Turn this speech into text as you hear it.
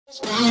The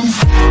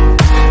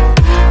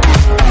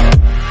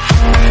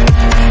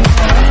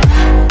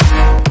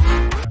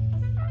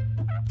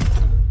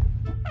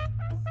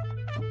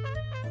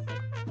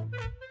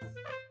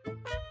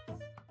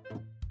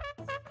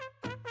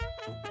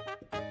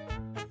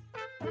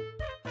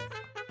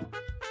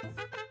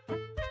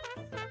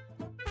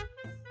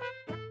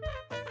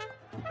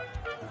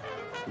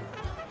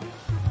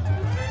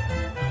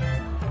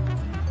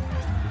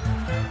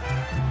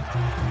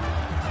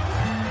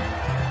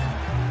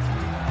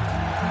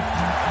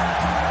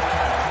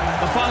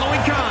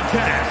following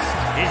contest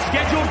is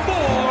scheduled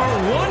for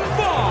one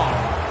fall.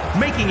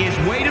 Making his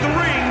way to the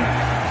ring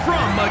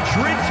from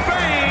Madrid,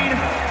 Spain,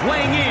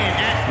 weighing in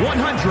at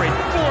 143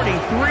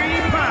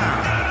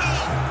 pounds,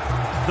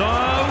 the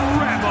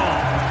Rebel,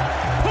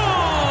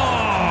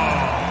 Paul!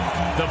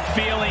 The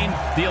feeling,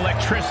 the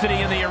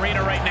electricity in the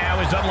arena right now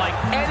is unlike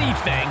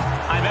anything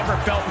I've ever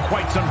felt in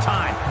quite some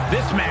time.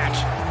 This match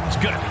is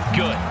going to be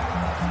good.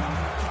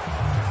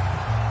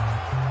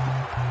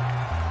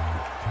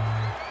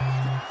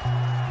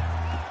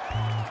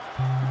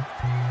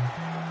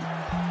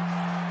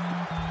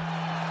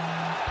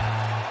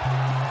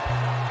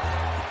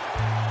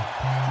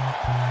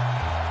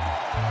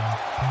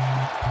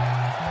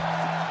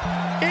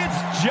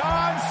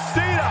 John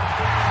Cena.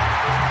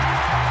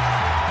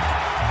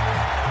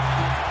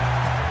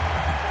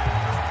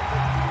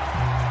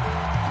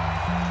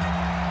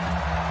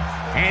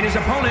 And his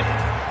opponent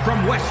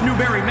from West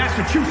Newbury,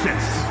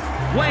 Massachusetts,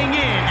 weighing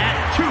in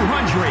at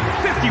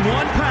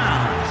 251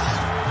 pounds,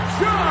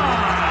 John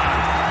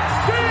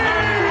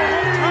Cena!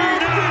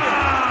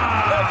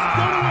 Let's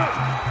do it!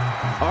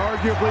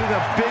 Arguably the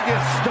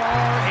biggest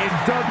star in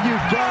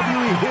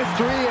WWE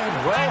history, and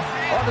well,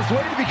 on his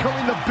way to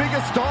becoming the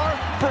biggest star,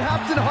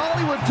 perhaps in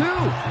Hollywood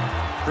too.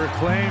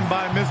 Proclaimed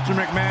by Mr.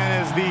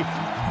 McMahon as the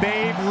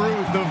Babe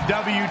Ruth of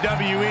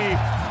WWE,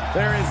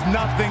 there is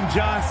nothing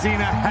John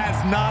Cena has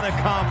not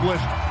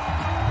accomplished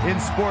in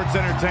sports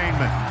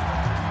entertainment.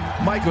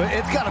 Michael,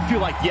 it's got to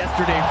feel like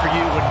yesterday for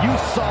you when you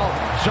saw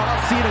John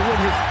Cena win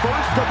his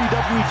first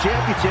WWE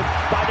Championship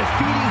by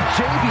defeating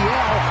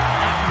JBL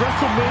at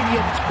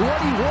WrestleMania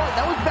 21.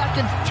 That was back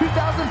in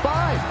 2005.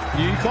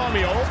 You call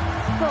me old?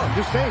 No, I'm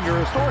just saying you're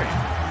a historian.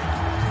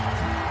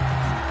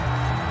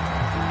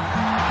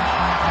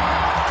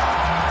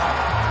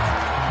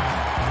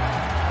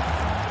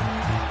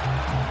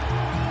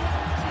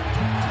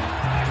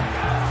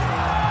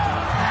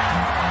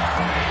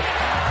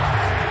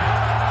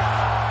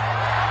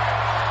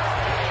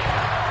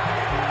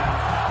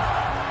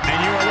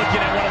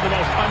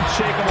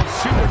 Unshakable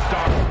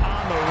superstar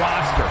on the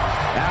roster.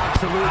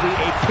 Absolutely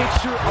a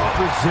picture of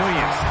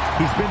resilience.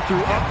 He's been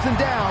through ups and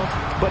downs,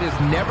 but has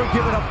never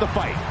given up the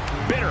fight.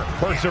 Bitter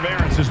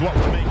perseverance is what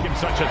will make him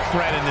such a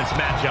threat in this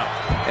matchup.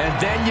 And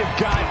then you've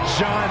got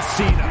John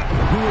Cena,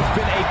 who has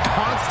been a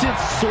constant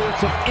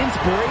source of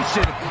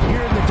inspiration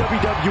here in the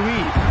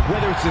WWE,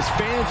 whether it's his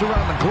fans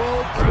around the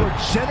globe or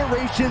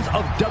generations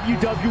of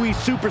WWE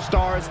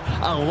superstars.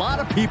 A lot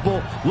of people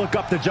look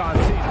up to John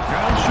Cena.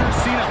 I'm sure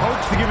Cena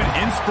hopes to give an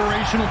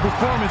inspirational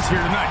performance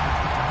here tonight.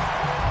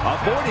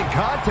 Avoiding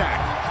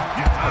contact.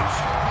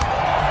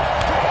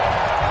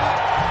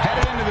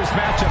 Headed into this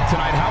matchup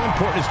tonight, how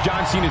important is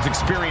John Cena's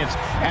experience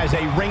as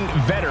a ring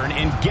veteran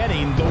in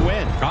getting the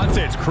win? I'd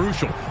say it's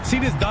crucial.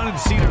 Cena's done and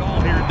seen it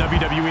all here in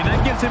WWE, and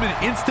that gives him an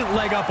instant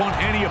leg up on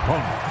any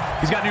opponent.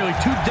 He's got nearly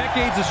 2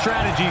 decades of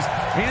strategies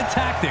and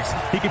tactics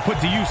he can put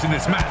to use in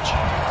this match.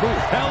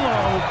 Ooh,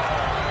 hello.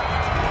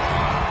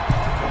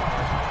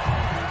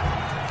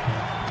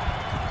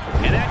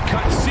 And that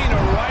cuts Cena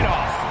right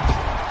off.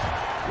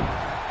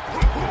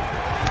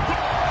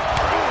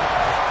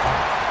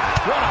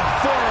 What a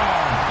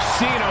forearm.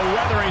 Cena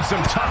weathering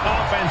some tough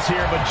offense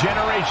here, but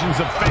generations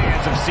of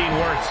fans have seen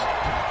worse.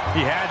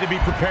 He had to be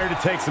prepared to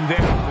take some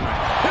damage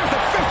tonight. There's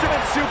the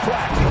fisherman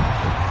suplex.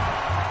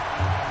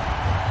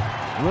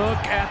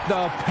 Look at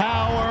the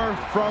power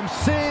from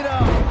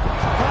Cena.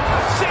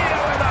 Cena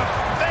with a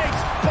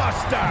face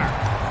buster.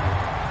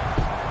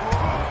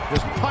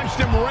 Just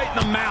punched him right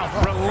in the mouth.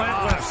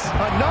 Relentless.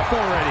 Enough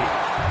already.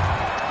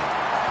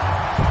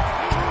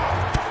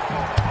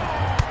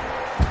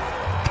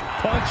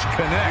 Punch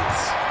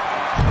connects.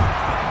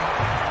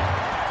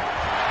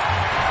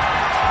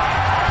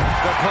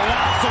 The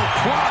colossal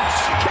clutch.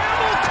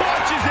 Camel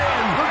clutch is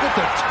in. Look at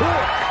the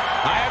torque.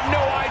 I have no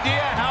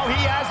idea how he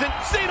hasn't.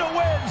 Cena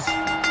wins.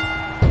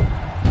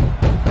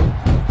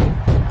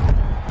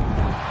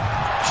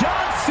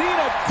 John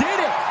Cena did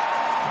it.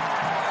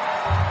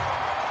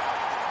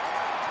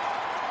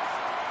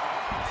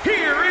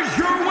 Here is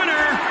your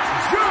winner,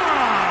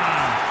 John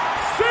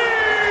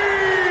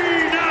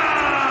Cena!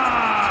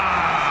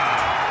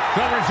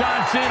 Clever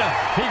John Cena.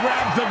 He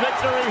grabs the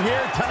victory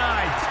here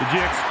tonight. Did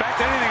you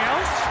expect anything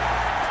else?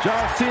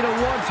 John Cena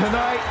won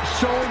tonight,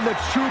 showing the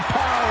true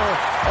power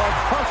of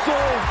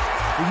hustle,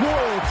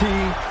 loyalty,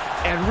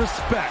 and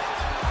respect.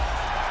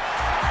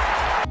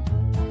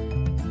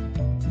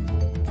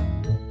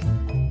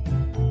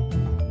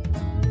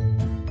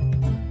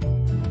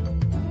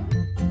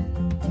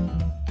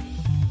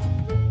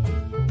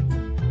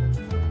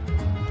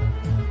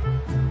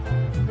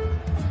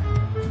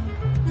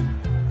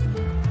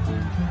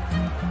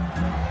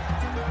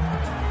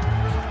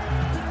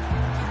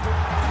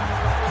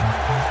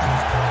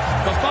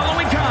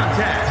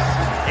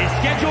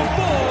 scheduled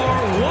for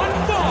one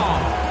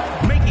fall.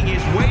 Making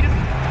his way to...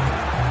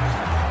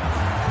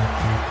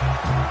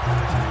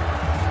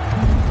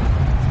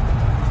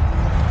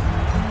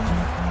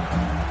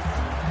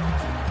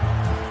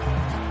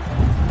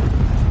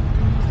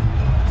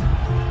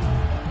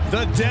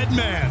 The dead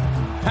man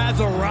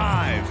has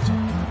arrived.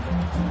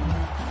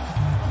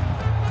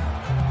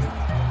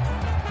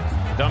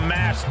 The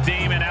masked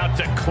demon out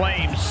to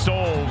claim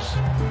souls.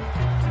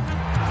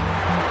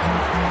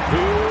 Who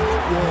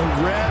will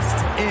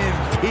rest in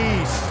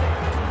peace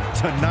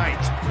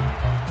tonight?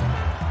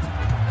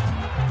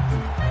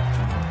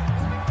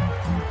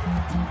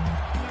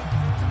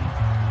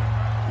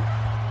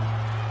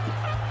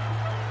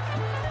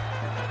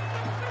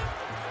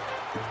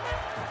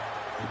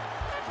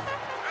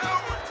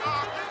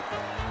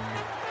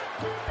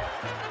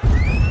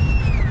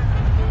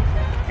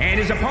 And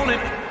his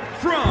opponent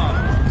from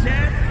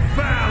Death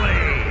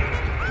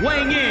Valley,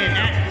 weighing in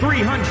at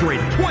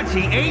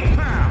 328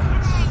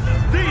 pounds,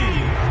 The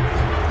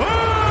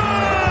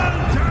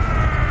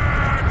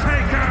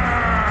Undertaker!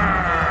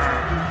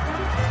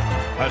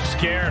 A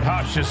scared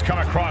hush has come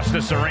across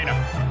this arena.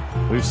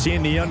 We've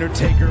seen The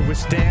Undertaker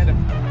withstand.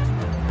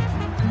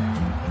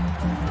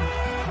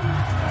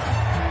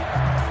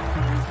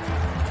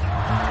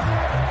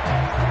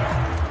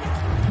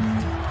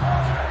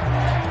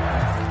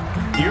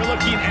 You're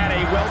looking at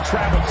a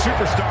well-traveled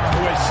superstar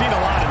who has seen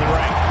a lot in the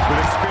ring.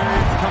 With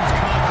experience comes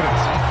confidence.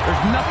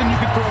 There's nothing you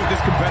can throw at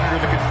this competitor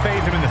that could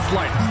faze him in the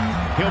slightest.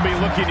 He'll be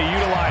looking to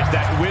utilize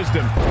that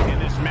wisdom in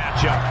this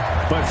matchup.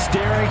 But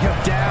staring him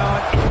down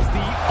is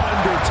The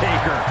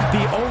Undertaker,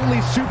 the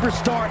only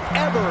superstar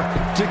ever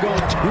to go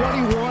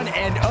 21-0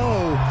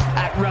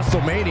 at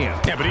WrestleMania.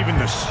 Yeah, but even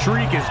the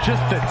streak is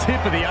just the tip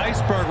of the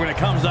iceberg when it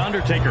comes to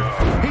Undertaker.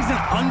 He's an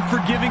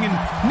unforgiving and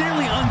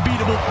nearly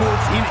unbeatable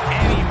force in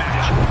any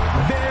match.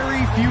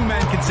 Very few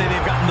men can say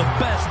they've gotten the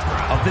best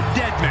of the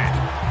dead man.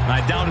 And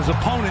I doubt his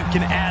opponent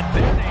can add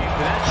their name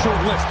to that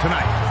short list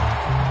tonight.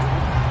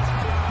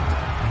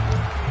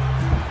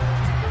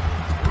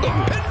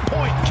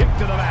 Pinpoint kick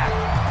to the back.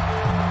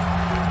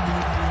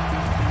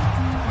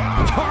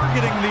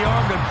 Targeting the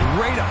arm to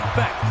great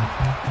effect.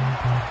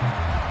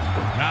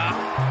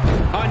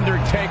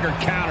 Undertaker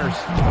counters.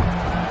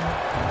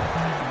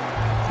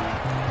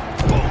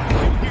 Boom, you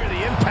can hear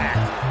the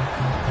impact.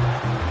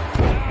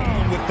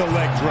 Down with the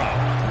leg drop.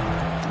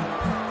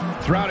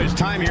 Throughout his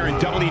time here in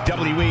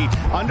WWE,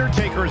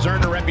 Undertaker has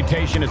earned a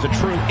reputation as a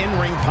true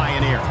in-ring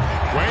pioneer.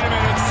 Wait a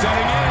minute,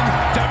 setting in.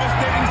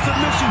 Devastating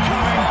submission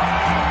coming.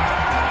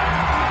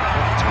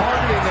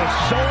 Targeting the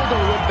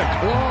shoulder with the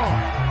claw.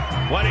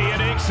 What a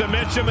unique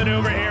submission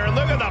maneuver here.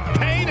 Look at the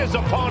pain his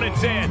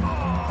opponent's in.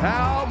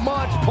 How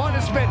much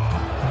punishment?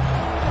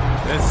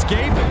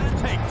 Escape and a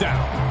takedown.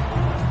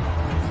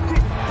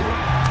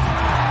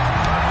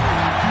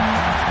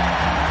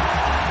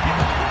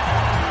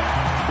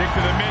 Kick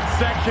to the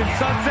midsection,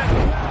 sunset.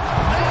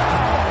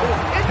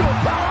 Oh, into a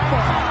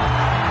powerbomb.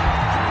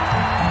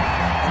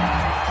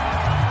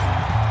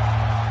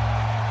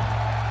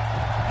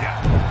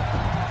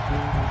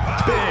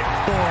 Big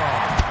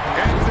forearm.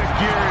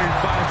 Enziguri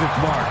finds its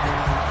mark.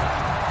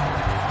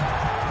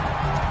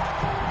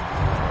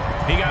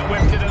 He got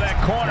whipped into that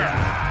corner.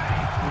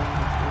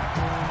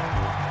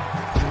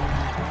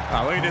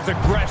 Oh, look at his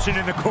aggression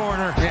in the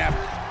corner. Yeah,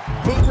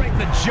 boot right in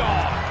the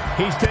jaw.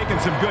 He's taking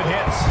some good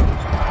hits.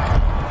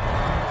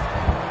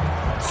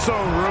 So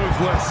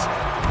ruthless.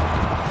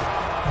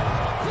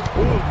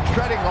 Ooh,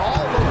 treading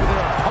all over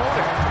their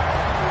opponent.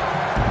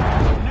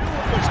 Knew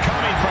what was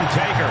coming from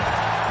Taker.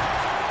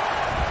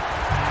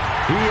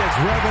 He is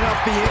revving up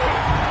the air.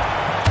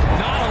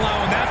 Not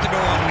allowing that to go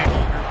on any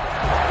longer.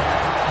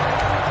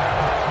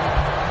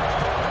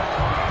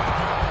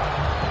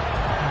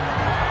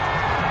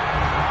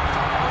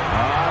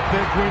 I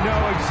think we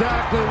know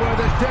exactly where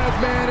the dead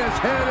man is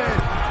headed.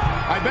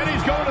 I bet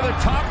he's going to the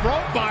top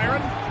rope,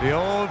 Byron. The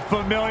old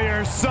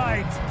familiar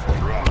sight.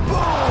 Boom!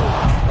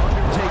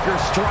 Undertaker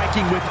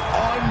striking with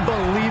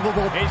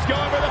unbelievable. He's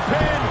going for the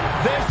pin.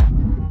 This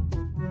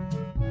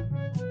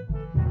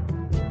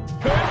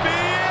could be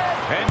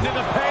it. Into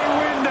the pay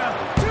window.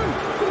 2,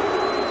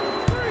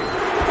 3.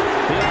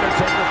 The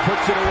Undertaker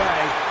puts it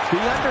away.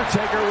 The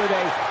Undertaker with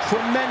a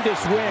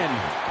tremendous win.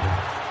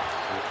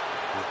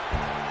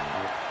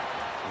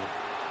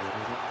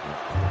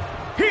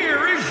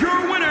 Here is your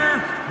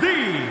winner,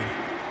 The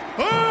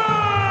Undertaker!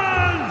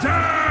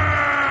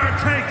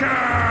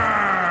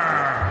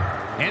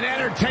 An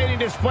entertaining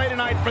display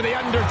tonight for The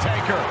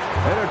Undertaker.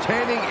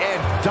 Entertaining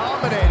and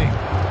dominating.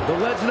 The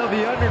legend of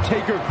The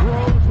Undertaker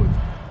grows with...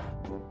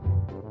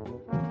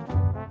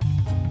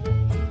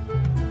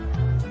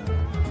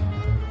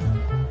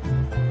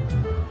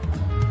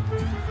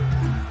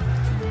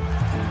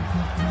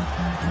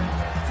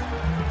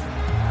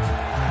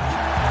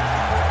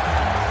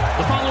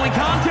 The following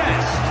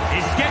contest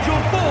is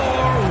scheduled for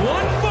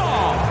one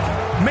fall.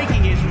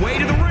 Making his way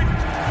to the ring.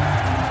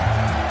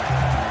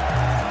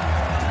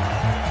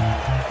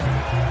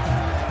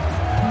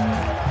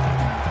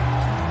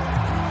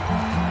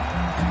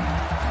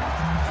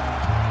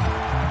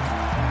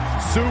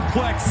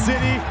 Suplex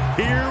City,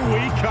 here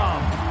we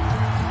come.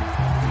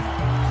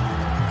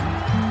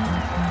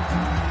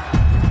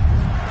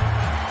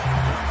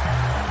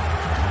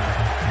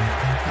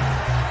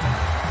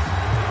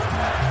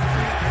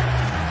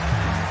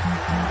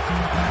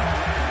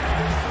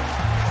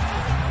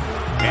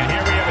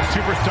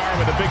 Superstar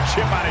with a big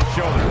chip on his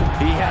shoulder.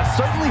 He has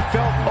certainly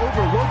felt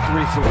overlooked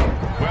recently.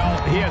 Well,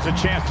 he has a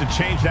chance to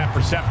change that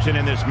perception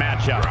in this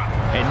matchup.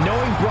 And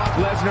knowing Brock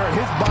Lesnar,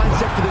 his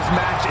mindset for this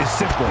match is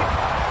simple.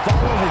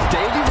 Follow his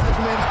daily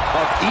regimen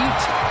of eat,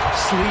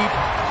 sleep,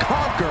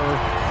 conquer,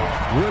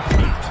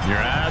 repeat.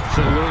 You're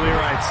absolutely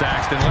right,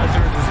 Saxton.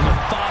 Lesnar is as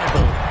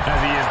methodical as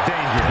he is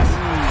dangerous.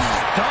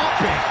 Stop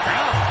it.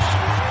 Ouch.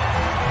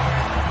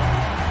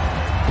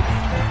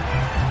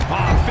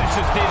 Oh,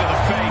 vicious knee to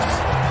the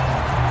face.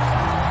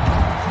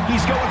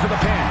 He's going for the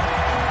pin.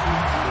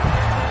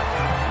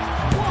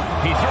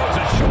 He throws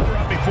his shoulder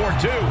up before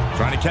two.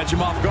 Trying to catch him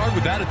off guard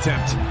with that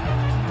attempt.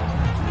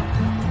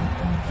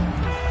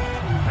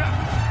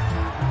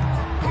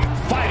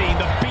 Fighting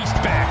the beast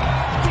back.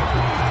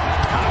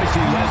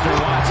 Obviously, Lesnar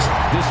wants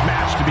this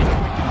match to be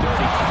quick and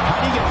dirty. How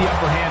do you get the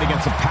upper hand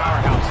against a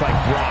powerhouse like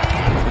Brock?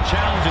 The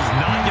challenge is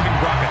not giving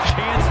Brock a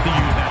chance to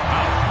use that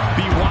power.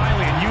 Be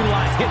wily and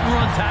utilize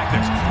hit-and-run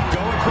tactics.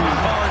 Go across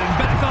hard and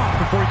back off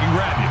before he can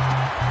grab you.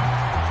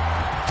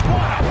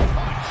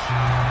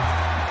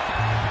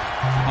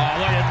 Oh,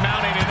 look at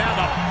mounting, and now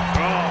the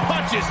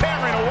punch is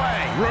hammering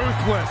away.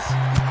 Ruthless.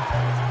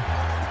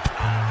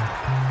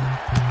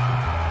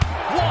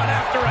 One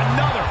after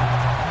another.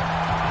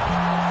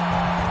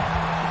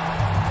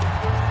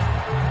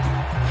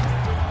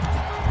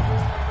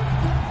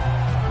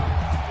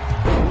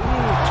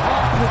 Ooh,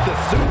 tough with the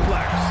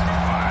suplex.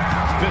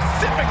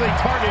 Specifically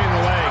targeting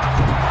the leg.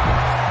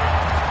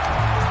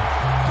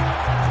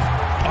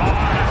 Oh,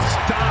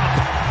 stop.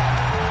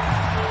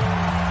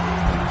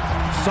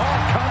 Saw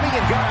it coming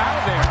and got out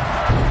of there.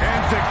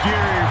 And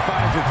Takiri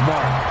finds its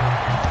mark.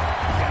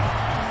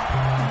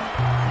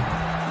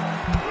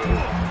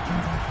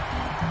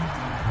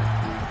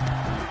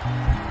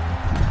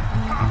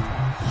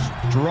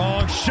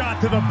 Strong shot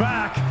to the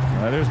back.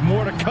 There's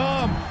more to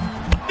come.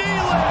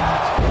 Knee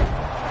lift.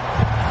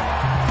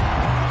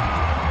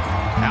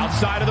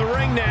 Outside of the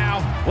ring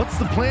now. What's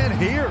the plan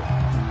here?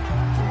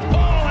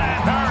 Oh,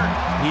 that hurt.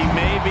 He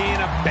may be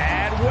in a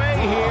bad way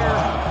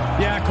here.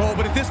 Yeah, Cole,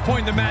 but at this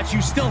point in the match,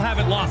 you still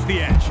haven't lost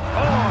the edge.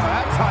 Oh,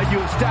 that's how you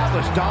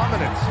establish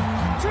dominance.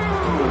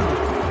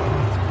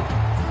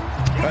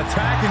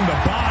 Attacking the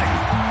body.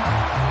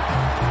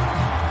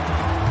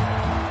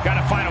 Got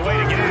to find a way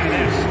to get out of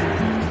this.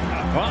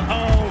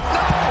 Uh-oh.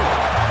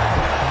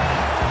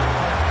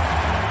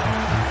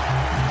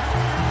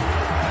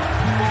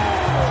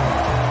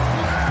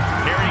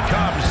 Here he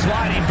comes,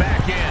 sliding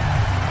back in.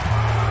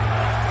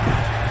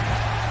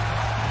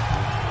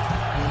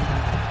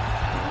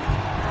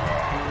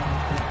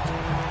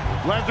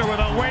 Lesnar with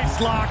a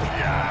waist lock.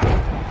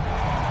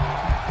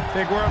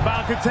 Think we're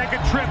about to take a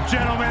trip,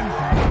 gentlemen.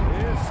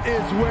 This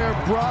is where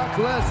Brock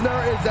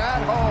Lesnar is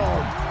at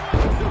home.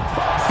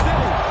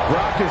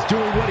 Brock is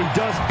doing what he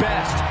does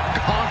best,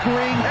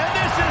 conquering, and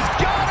this has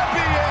got to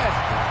be it.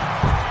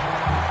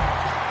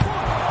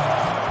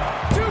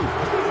 1, 2,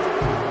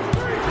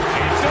 3.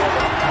 It's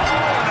over.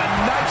 Oh, and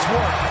a nice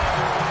work.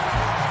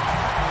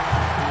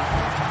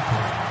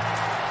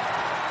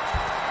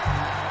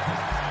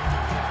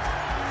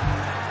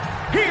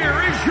 Here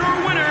is your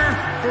winner,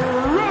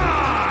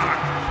 Brock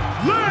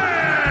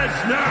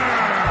Lesnar.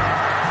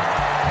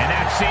 And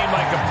that seemed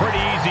like a pretty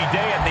easy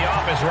day at the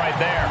office right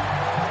there.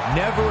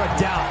 Never a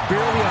doubt,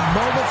 barely a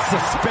moment's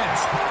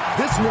suspense.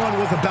 This one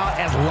was about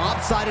as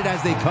lopsided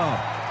as they come.